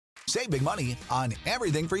Save big money on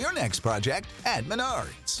everything for your next project at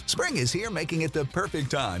Menards. Spring is here, making it the perfect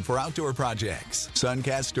time for outdoor projects.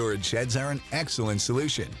 Suncast storage sheds are an excellent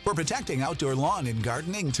solution for protecting outdoor lawn and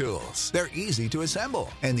gardening tools. They're easy to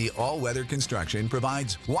assemble, and the all-weather construction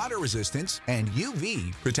provides water resistance and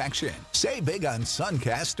UV protection. Save big on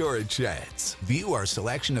Suncast storage sheds. View our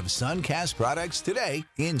selection of Suncast products today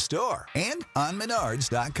in-store and on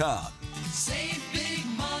Menards.com. Save big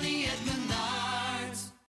money at Menards.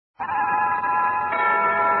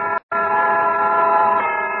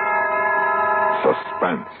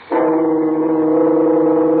 Suspense.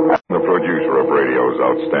 The producer of radio's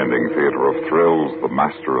outstanding theater of thrills, the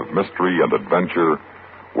master of mystery and adventure,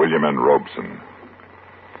 William N. Robeson.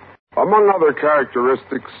 Among other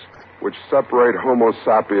characteristics which separate Homo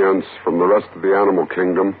sapiens from the rest of the animal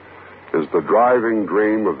kingdom is the driving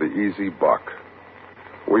dream of the easy buck.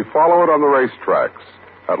 We follow it on the racetracks,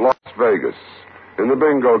 at Las Vegas, in the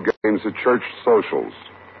bingo games at church socials.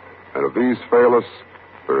 And if these fail us,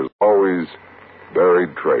 there is always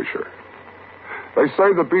buried treasure. They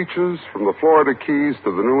say the beaches from the Florida Keys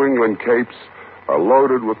to the New England Capes are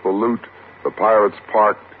loaded with the loot the pirates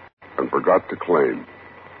parked and forgot to claim.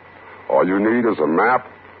 All you need is a map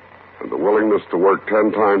and the willingness to work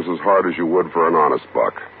 10 times as hard as you would for an honest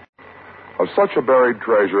buck. Of such a buried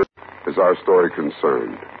treasure is our story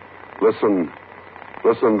concerned. Listen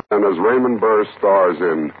then as Raymond Burr stars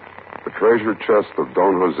in The Treasure Chest of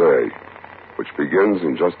Don Jose, which begins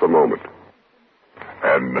in just a moment.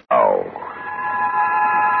 And now,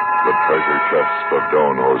 The Treasure Chest of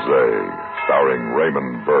Don Jose, starring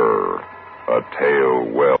Raymond Burr, a tale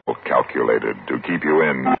well calculated to keep you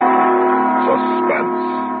in suspense.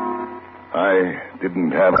 I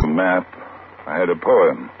didn't have a map. I had a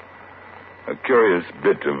poem. A curious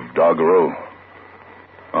bit of doggerel.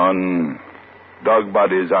 On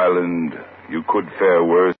Dogbodies Island you could fare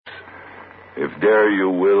worse, if dare you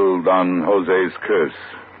will Don Jose's curse.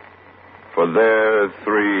 For there,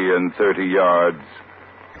 33 yards,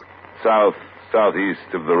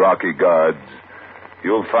 southeast of the Rocky Guards,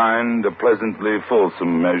 you'll find a pleasantly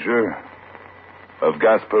fulsome measure of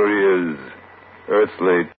Gasparia's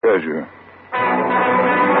earthly treasure.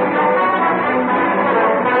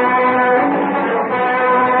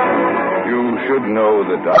 You should know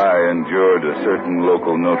that I endured a certain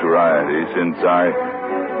local notoriety since I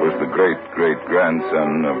was the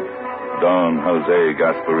great-great-grandson of Don Jose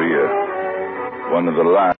Gasparia, one of the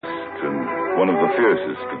last and one of the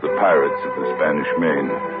fiercest of the pirates of the Spanish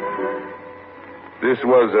Main. This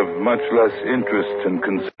was of much less interest and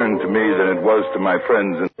concern to me than it was to my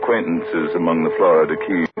friends and acquaintances among the Florida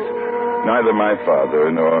Keys. Neither my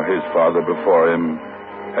father nor his father before him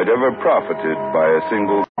had ever profited by a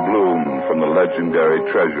single bloom from the legendary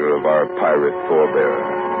treasure of our pirate forebear.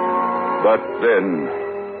 But then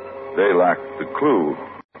they lacked the clue,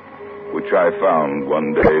 which I found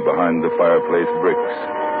one day behind the fireplace bricks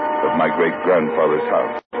of my great-grandfather's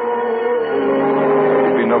house. There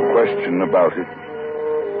could be no question about it.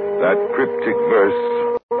 That cryptic verse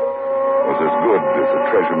was as good as a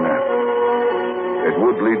treasure map. It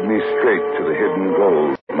would lead me straight to the hidden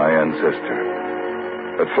gold of my ancestor.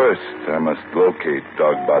 But first, I must locate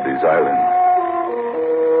Dogbodies Island.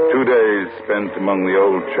 2 days spent among the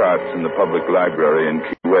old charts in the public library in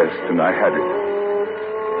Key West, and I had it.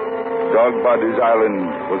 Dogbodies Island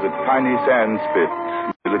was a tiny sand spit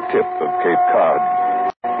near the tip of Cape Cod,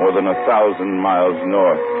 more than 1,000 miles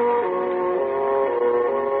north.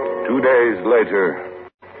 2 days later,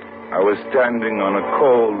 I was standing on a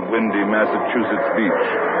cold, windy Massachusetts beach,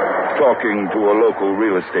 talking to a local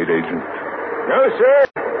real estate agent. No, sir.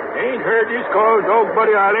 Ain't heard this called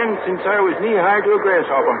Dogbody Island since I was knee-high to a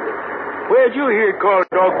grasshopper. Where'd you hear it called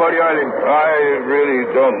Dogbody Island? I really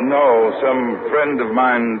don't know. Some friend of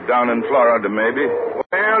mine down in Florida, maybe.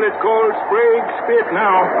 Well, it's called Sprague Spit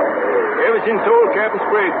now. Ever since old Captain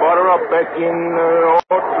Sprague bought her up back in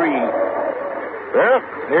 '03. Well,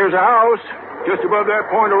 there's a house just above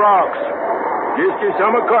that point of rocks. Just a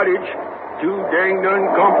summer cottage. Too dang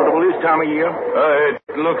uncomfortable this time of year.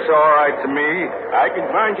 It looks all right to me. I can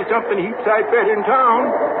find you something heap sight better in town.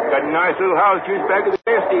 Got a nice little house just back of the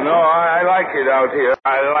gas station. No, I like it out here.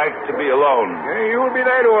 I like to be alone. Yeah, you'll be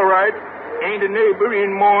that all right. Ain't a neighbor in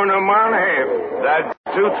more than a mile and a half. That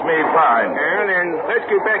suits me fine. Well, then let's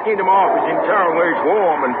get back into my office in town where it's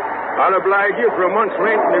warm, and I'll oblige you for a month's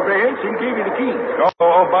rent in advance and give you the keys.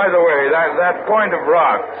 Oh, by the way, that point of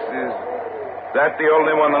rocks, is that the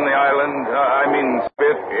only one on the island?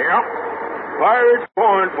 Spit? Yeah. Pirates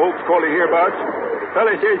Point, folks call it hereabouts.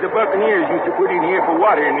 Fella says the Buccaneers used to put in here for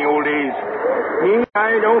water in the old days. Me,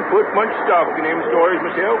 I don't put much stock in them stories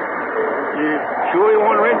myself. You sure you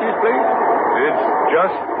want to rent this place? It's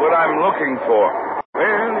just what I'm looking for.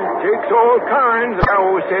 Well, it takes all kinds, I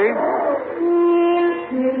always say.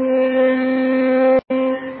 The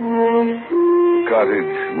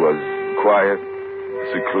cottage was quiet,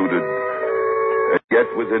 secluded, and yet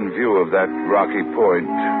within view of that rocky point,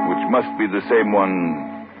 which must be the same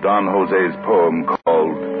one Don Jose's poem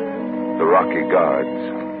called The Rocky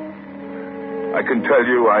Guards. I can tell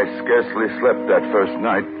you I scarcely slept that first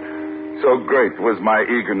night. So great was my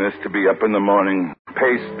eagerness to be up in the morning,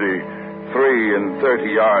 pace the 3 and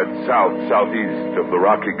 30 yards southeast of the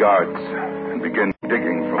Rocky Guards, and begin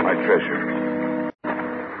digging for my treasure.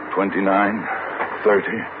 29, 30,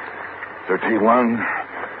 31.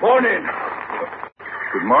 Morning.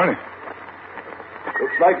 Good morning.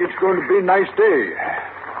 Looks like it's going to be a nice day.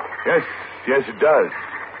 Yes, it does.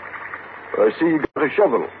 I see you got a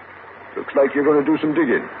shovel. Looks like you're going to do some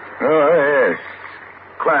digging. Oh, yes.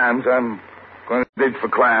 Clams. I'm going to dig for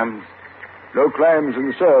clams. No clams in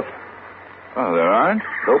the surf. Oh, there aren't?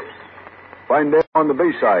 Nope. Find them on the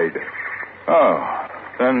bayside. Oh,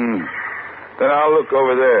 then I'll look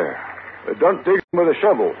over there. But don't dig them with a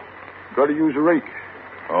shovel. Got to use a rake.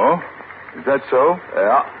 Oh? Is that so?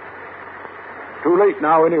 Yeah. Too late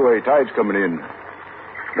now anyway. Tide's coming in.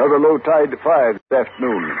 Another low tide to 5 this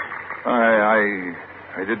afternoon.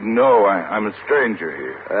 I didn't know. I'm a stranger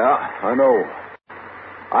here. Yeah, I know.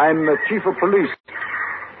 I'm the chief of police.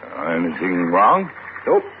 Anything wrong?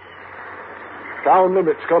 Nope. Town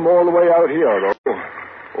limits come all the way out here, though.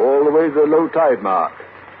 All the way to the low tide mark.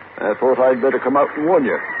 I thought I'd better come out and warn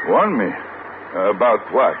you. Warn me? About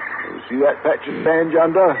what? You see that patch of sand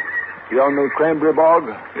yonder? Beyond the cranberry bog?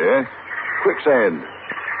 Yes? Quicksand.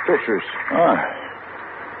 Fishers.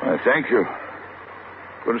 Well, thank you.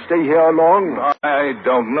 Going to stay here long? I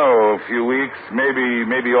don't know. A few weeks.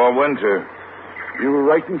 Maybe all winter. You a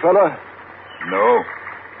writing fella? No.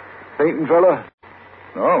 Painting fella?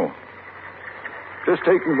 No. Just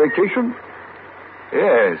taking vacation?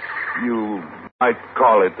 Yes, you might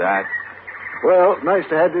call it that. Well, nice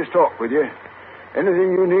to have this talk with you.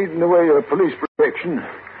 Anything you need in the way of police protection,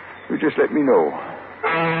 you just let me know.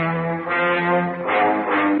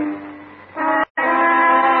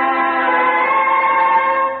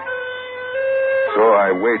 So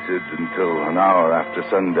I waited until an hour after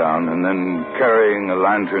sundown, and then, carrying a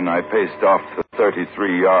lantern, I paced off the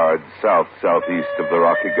 33 yards southeast of the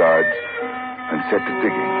Rocky Guards and set to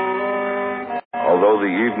digging. Although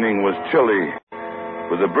the evening was chilly,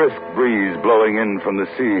 with a brisk breeze blowing in from the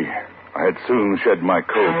sea, I had soon shed my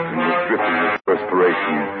coat and was dripping with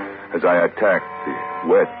perspiration as I attacked the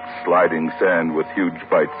wet, sliding sand with huge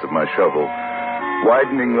bites of my shovel,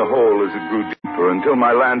 widening the hole as it grew deeper until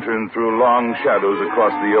my lantern threw long shadows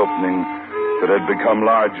across the opening that had become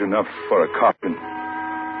large enough for a coffin.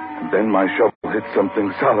 And then my shovel hit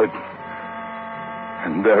something solid.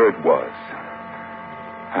 And there it was.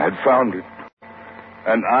 I had found it.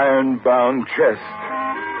 An iron-bound chest.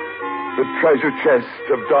 The treasure chest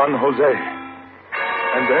of Don Jose.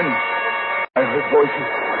 And then I heard voices.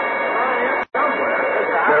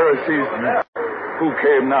 Terror seized me. Who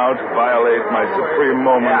came now to violate my supreme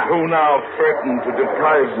moment? Who now threatened to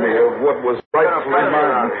deprive me of what was rightfully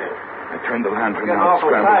mine? I turned the lantern out,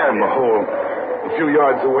 scrambled from the hole. A few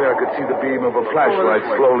yards away, I could see the beam of a flashlight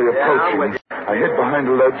slowly approaching. I hid behind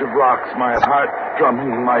a ledge of rocks, my heart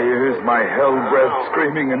drumming in my ears, my held breath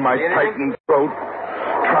screaming in my tightened throat,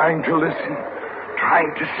 trying to listen,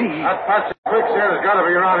 trying to see. That patch of quicksand has got to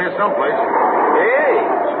be around here someplace. Hey!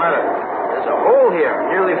 What's the matter? There's a hole here.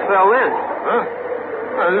 Nearly fell in. Huh?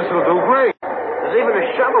 This will do great. There's even a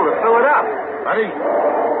shovel to fill it up. Ready? 1,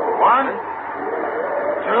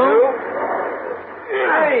 2.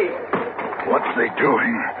 Hey! What's they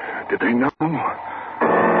doing? Did they know? At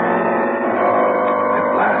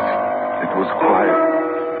last, it was quiet.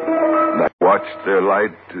 And I watched their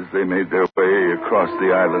light as they made their way across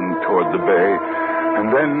the island toward the bay. And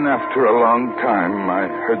then, after a long time, I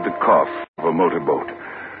heard the cough of a motorboat.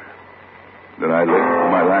 Then I lit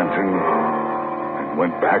my lantern and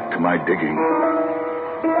went back to my digging.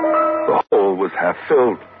 The hole was half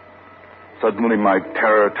filled. Suddenly, my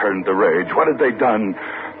terror turned to rage. What had they done?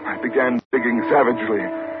 I began digging savagely.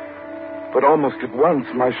 But almost at once,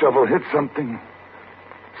 my shovel hit something.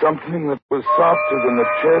 Something that was softer than the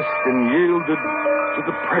chest and yielded to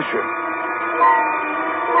the pressure.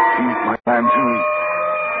 I seized my lantern,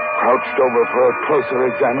 crouched over for a closer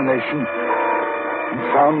examination, and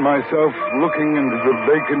found myself looking into the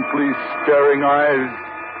vacantly staring eyes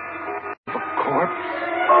of a corpse.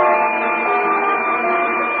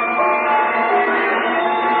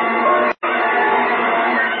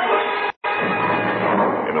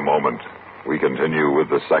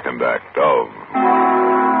 second act of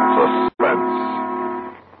Suspense.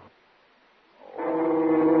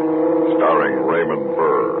 Starring Raymond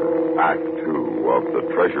Burr, Act 2 of The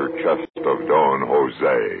Treasure Chest of Don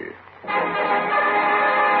Jose.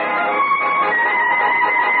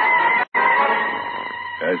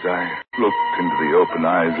 As I looked into the open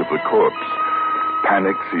eyes of the corpse,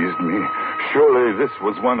 panic seized me. Surely this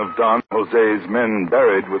was one of Don Jose's men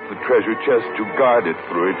buried with the treasure chest to guard it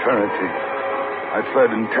through eternity. I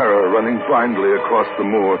fled in terror, running blindly across the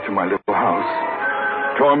moor to my little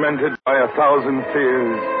house, tormented by 1,000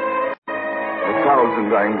 fears,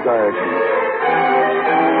 1,000 anxieties.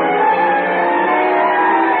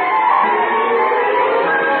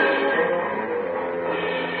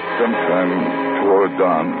 Sometime toward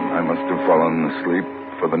dawn, I must have fallen asleep,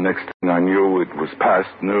 for the next thing I knew, it was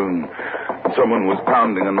past noon. Someone was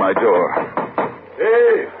pounding on my door.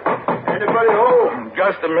 Hey, anybody home?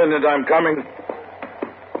 Just a minute, I'm coming.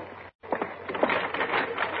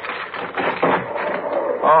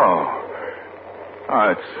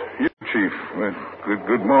 It's you, Chief.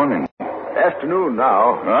 Good morning. Afternoon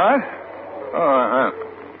now. What?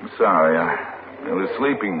 Sorry, I was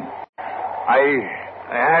sleeping. I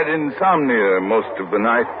had insomnia most of the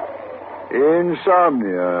night.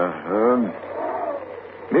 Insomnia,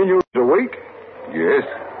 mean you was awake? Yes.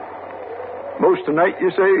 Most of the night,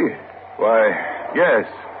 you say? Why, yes.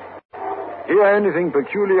 Hear anything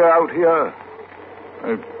peculiar out here?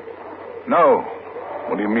 No.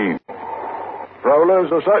 What do you mean?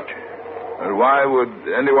 Prowlers or such? Why would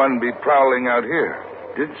anyone be prowling out here?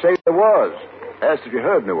 Didn't say there was. Asked if you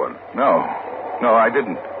heard anyone. No, I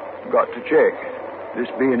didn't. Got to check. This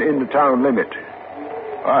being in the town limit.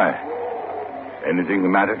 Why? Anything the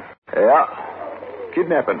matter? Yeah.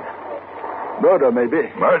 Kidnapping. Murder, maybe.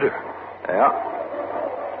 Murder? Yeah.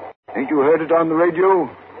 Ain't you heard it on the radio?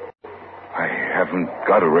 I haven't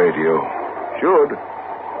got a radio. Should.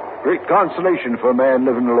 Great consolation for a man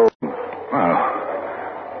living alone. Well,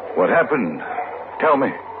 what happened? Tell me.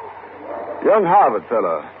 Young Harvard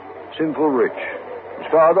fella. Sinful rich. His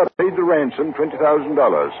father paid the ransom, $20,000.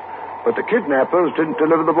 But the kidnappers didn't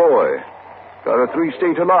deliver the boy. Got a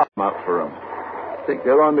 3-state alarm out for him. Think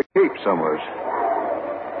they're on the Cape somewhere.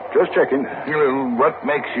 Just checking. What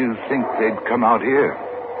makes you think they'd come out here?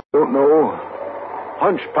 Don't know.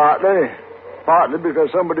 Hunch partly. Partly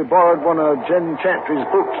because somebody borrowed one of Jen Chantry's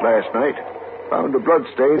books last night. Found a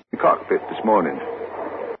bloodstain in the cockpit this morning.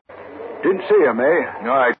 Didn't see him, eh?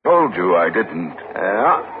 No, I told you I didn't.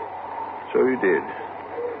 Yeah. So you did.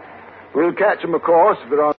 We'll catch them, of course, if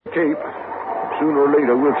they're on the Cape. Sooner or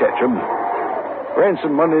later, we'll catch them.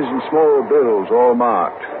 Ransom monies and small bills all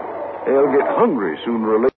marked. They'll get hungry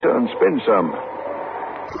sooner or later and spend some.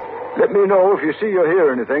 Let me know if you see or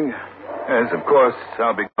hear anything. Yes, of course.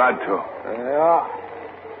 I'll be glad to. Yeah.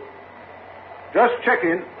 Just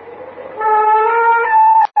checking.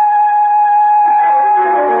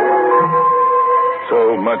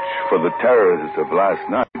 So much for the terrors of last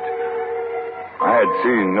night. I had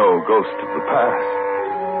seen no ghost of the past,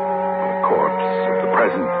 the corpse of the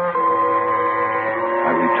present.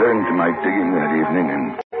 I returned to my digging that evening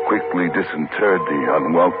and quickly disinterred the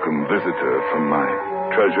unwelcome visitor from my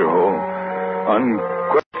treasure hole.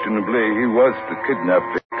 Unquestionably, he was the kidnapped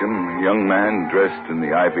victim, a young man dressed in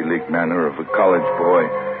the Ivy League manner of a college boy.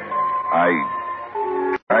 I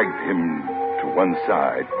dragged him to one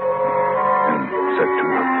side and set to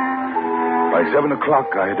work. By 7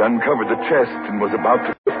 o'clock, I had uncovered the chest and was about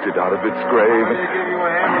to lift it out of its grave. Give you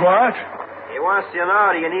a hand? What? He wants to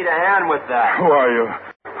know, do you need a hand with that? Who are you?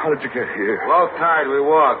 How did you get here? Low tide, we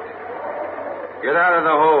walked. Get out of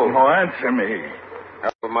the hole. Oh, answer me.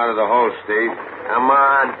 Help him out of the hole, Steve. Come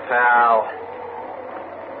on, pal.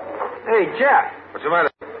 Hey, Jeff. What's the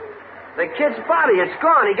matter? The kid's body, it's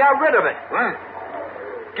gone. He got rid of it. What?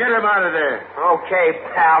 Get him out of there. Okay,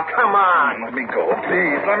 pal, come on. Let me go,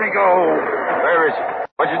 please. Let me go. Where is he?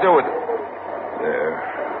 What'd you do with him? There.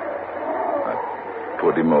 I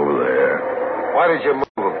put him over there. Why did you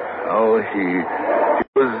move him? Oh, he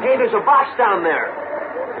was... Hey, there's a box down there.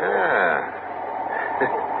 Yeah.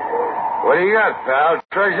 What do you got, pal?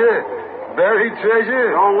 Treasure? Buried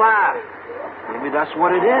treasure? Don't laugh. Maybe that's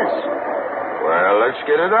what it is. Well, let's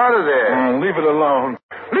get it out of there. leave it alone.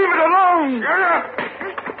 Leave it alone! Shut up!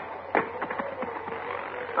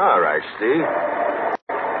 All right, Steve.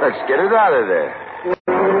 Let's get it out of there.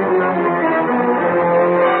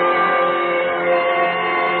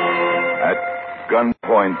 At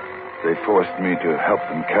gunpoint, they forced me to help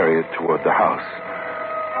them carry it toward the house.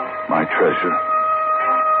 My treasure.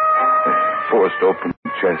 They forced open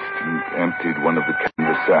the chest and emptied one of the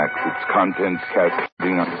canvas sacks, its contents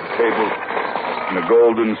cascading onto the table. and a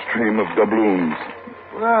golden stream of doubloons.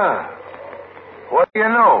 Ah. What do you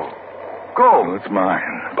know? Gold. It's mine.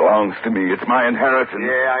 It belongs to me. It's my inheritance.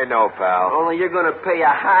 Yeah, I know, pal. Only you're going to pay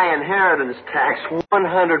a high inheritance tax, 100%.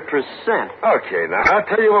 Okay, now, I'll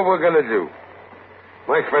tell you what we're going to do.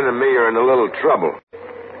 My friend and me are in a little trouble.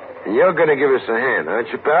 And you're going to give us a hand,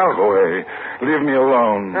 aren't you, pal? Go away. Leave me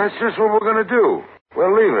alone. That's just what we're going to do.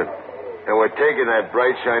 We're leaving. And we're taking that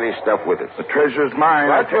bright, shiny stuff with us. The treasure's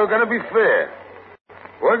mine. But we're going to be fair.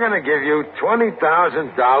 We're going to give you $20,000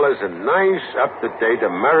 in nice, up-to-date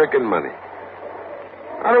American money.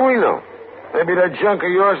 How do we know? Maybe that junk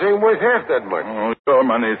of yours ain't worth half that much. Oh, your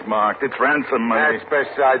money's marked. It's ransom money. That's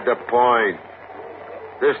beside the point.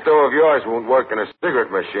 This door of yours won't work in a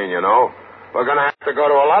cigarette machine, you know. We're going to have to go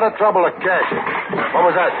to a lot of trouble to cash it. What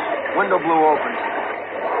was that? Window blew open.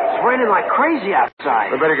 It's raining like crazy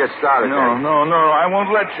outside. We better get started. No, I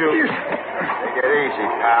won't let you. Take it easy,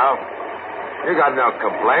 pal. You got no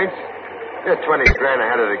complaints. You're 20 grand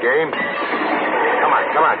ahead of the game. Come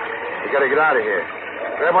on. We got to get out of here.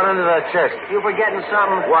 Grab one under that chest. You forgetting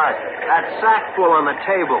something? What? That sack full on the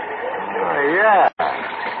table. Oh, yeah.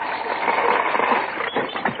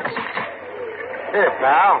 Here,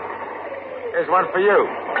 pal. Here's one for you.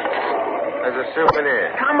 As a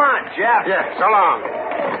souvenir. Come on, Jeff. Yeah, so long.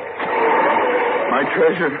 My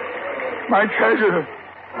treasure. My treasure.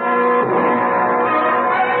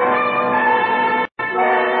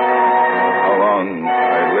 How long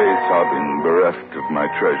I lay sobbing, bereft of my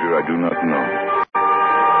treasure, I do not know.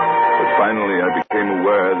 But finally I became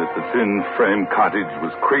aware that the thin frame cottage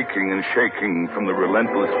was creaking and shaking from the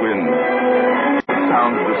relentless wind. The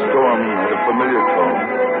sound of the storm had a familiar tone.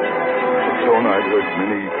 A tone I'd heard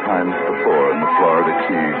many times before in the Florida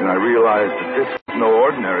Keys, and I realized that this was no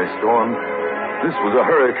ordinary storm. This was a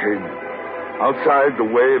hurricane. Outside, the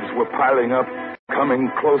waves were piling up, coming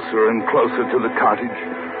closer and closer to the cottage.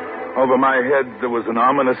 Over my head, there was an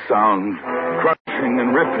ominous sound, crunching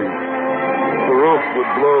and ripping. The roof would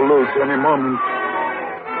blow loose any moment.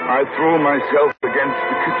 I threw myself against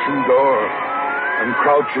the kitchen door and,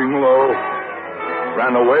 crouching low,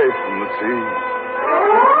 ran away from the sea.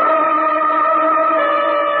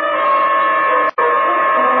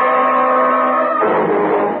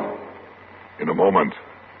 In a moment,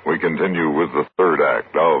 we continue with the third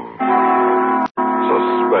act of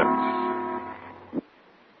Suspense.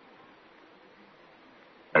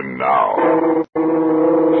 And now,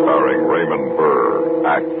 starring Raymond Burr,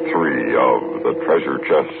 Act 3 of The Treasure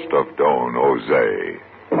Chest of Don Jose.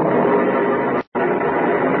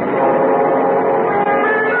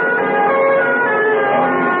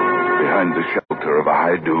 Behind the shelter of a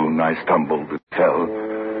high dune, I stumbled and fell,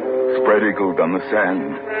 spread-eagled on the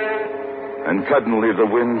sand. And suddenly the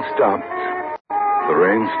wind stopped, the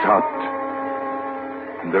rain stopped,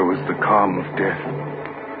 and there was the calm of death.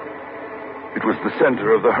 It was the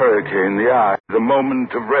center of the hurricane, the eye, the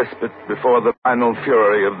moment of respite before the final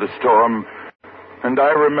fury of the storm. And I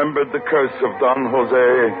remembered the curse of Don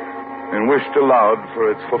Jose and wished aloud for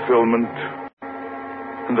its fulfillment.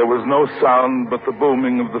 And there was no sound but the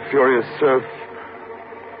booming of the furious surf.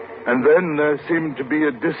 And then there seemed to be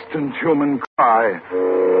a distant human cry.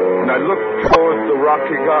 And I looked toward the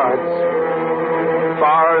rocky guards.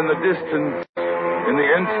 Far in the distance, in the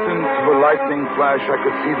instant of a lightning flash, I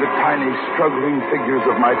could see the tiny, struggling figures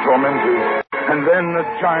of my tormentors. And then a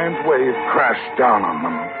giant wave crashed down on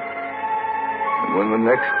them. And when the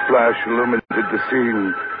next flash illuminated the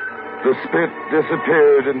scene, the spit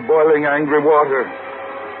disappeared in boiling angry water.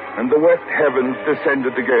 And the wet heavens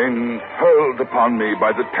descended again, hurled upon me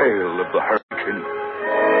by the tail of the hurricane.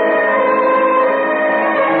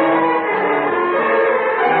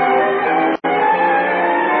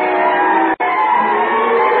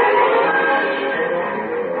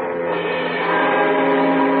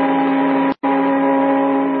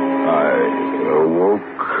 I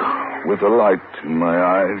awoke with a light in my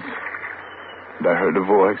eyes, and I heard a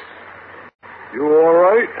voice. You all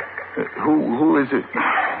right? Who is it?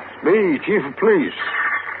 Me, Chief of Police.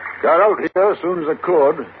 Got out here as soon as I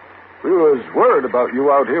could. We was worried about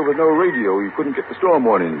you out here with no radio. You couldn't get the storm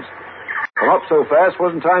warnings. Come up so fast,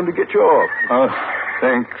 wasn't time to get you off. Oh,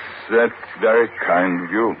 thanks. That's very kind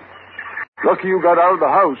of you. Lucky you got out of the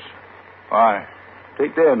house. Why?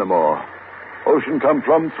 Take there no more. Ocean come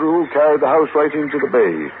plumb through, carried the house right into the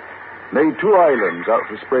bay. Made 2 islands out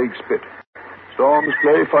for Sprague Spit. Storms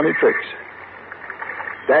play funny tricks.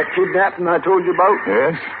 That kidnapping I told you about?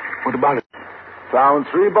 Yes? What about it? Found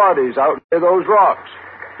 3 bodies out near those rocks.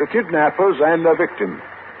 The kidnappers and their victim.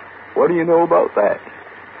 What do you know about that?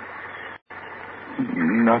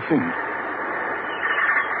 Nothing.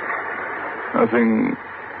 Nothing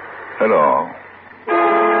at all.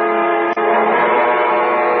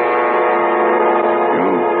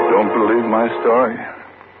 my story.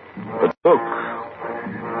 But look,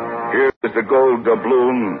 here is the gold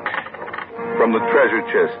doubloon from the treasure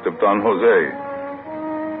chest of Don Jose.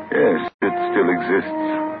 Yes, it still exists.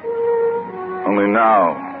 Only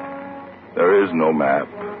now, there is no map,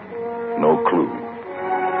 no clue.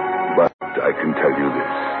 But I can tell you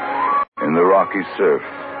this. In the rocky surf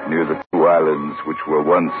near the two islands which were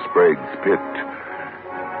once Sprague's Pit,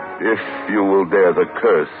 if you will dare the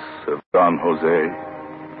curse of Don Jose,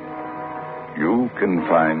 you can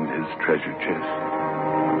find his treasure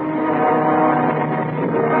chest.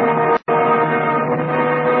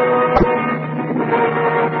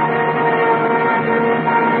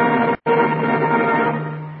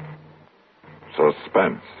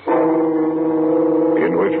 Suspense,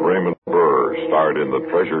 in which Raymond Burr starred in The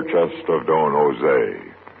Treasure Chest of Don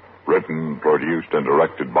Jose, written, produced, and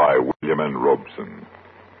directed by William N. Robeson.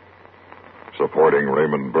 Supporting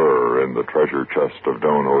Raymond Burr in The Treasure Chest of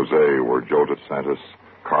Don Jose were Joe DeSantis,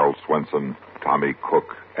 Carl Swenson, Tommy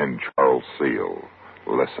Cook, and Charles Seal.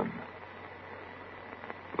 Listen.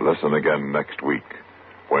 Listen again next week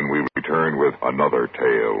when we return with another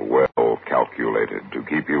tale well calculated to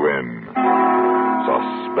keep you in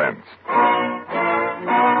suspense.